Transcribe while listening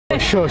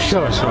sure.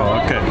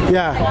 Okay.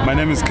 Yeah. My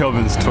name is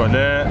Kelvin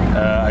Sithole.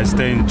 I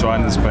stay in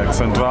Johannesburg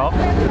Central.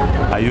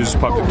 I use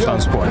public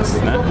transport.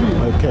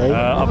 Okay.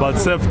 About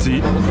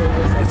safety,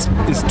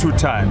 it's 2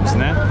 times.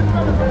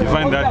 You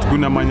find that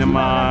kuna mama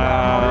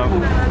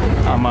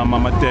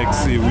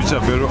taxi which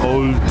are very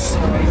old.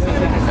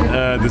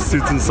 The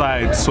seats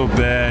inside so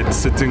bad,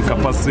 sitting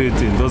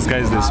capacity. Those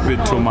guys they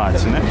speed too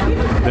much.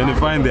 Then you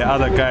find the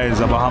other guys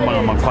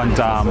abahamba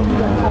quantum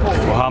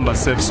or hamba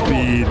safe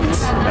speed.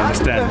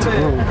 Understand?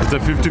 It's a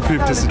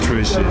 50-50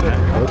 situation.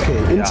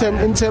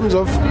 Okay. In terms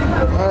of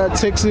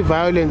taxi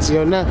violence,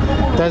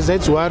 does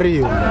that worry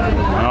you? I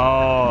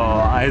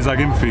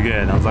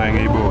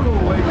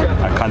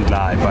can't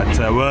lie, but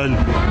well,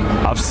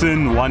 I've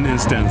seen one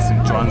instance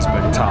in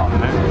Johannesburg town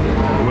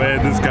where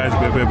these guys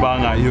were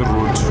banga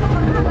route,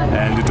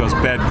 and it was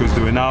bad because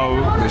they were now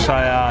the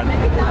Shire,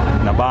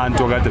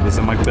 Nabanto, and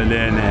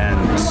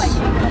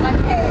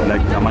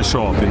like a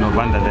shop,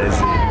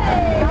 vandalizing.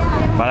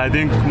 But I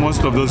think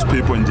most of those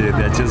people in jail,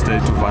 they're just there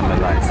to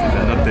vandalize.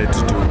 They're not there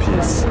to do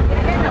peace.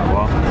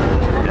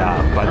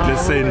 But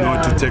let's say no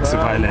to taxi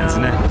violence.